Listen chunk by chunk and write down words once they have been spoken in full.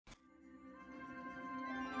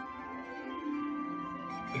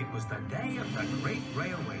It was the day of the Great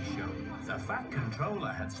Railway Show. The Fat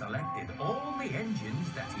Controller had selected all the engines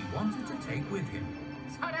that he wanted to take with him.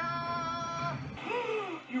 Ta-da!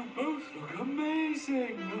 You both look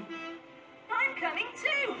amazing. I'm coming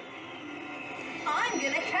too. I'm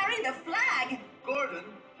gonna carry the flag. Gordon,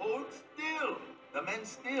 hold still. The men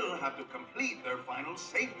still have to complete their final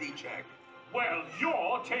safety check. Well,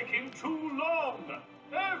 you're taking too long.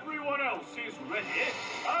 Everyone else is ready,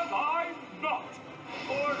 and I'm not.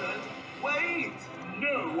 Gordon, wait!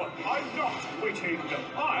 No, I'm not waiting.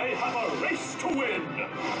 I have a race to win.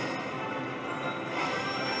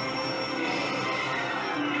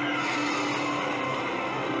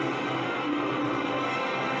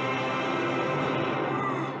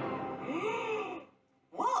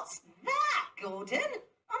 What's that, Gordon?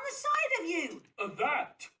 On the side of you.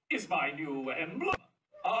 That is my new emblem.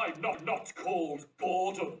 I'm not called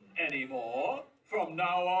Gordon anymore. From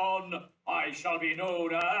now on, I shall be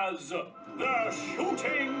known as the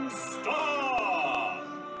Shooting Star.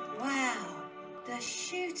 Wow, the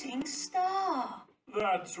shooting star.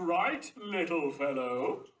 That's right, little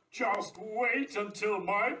fellow. Just wait until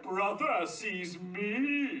my brother sees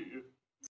me.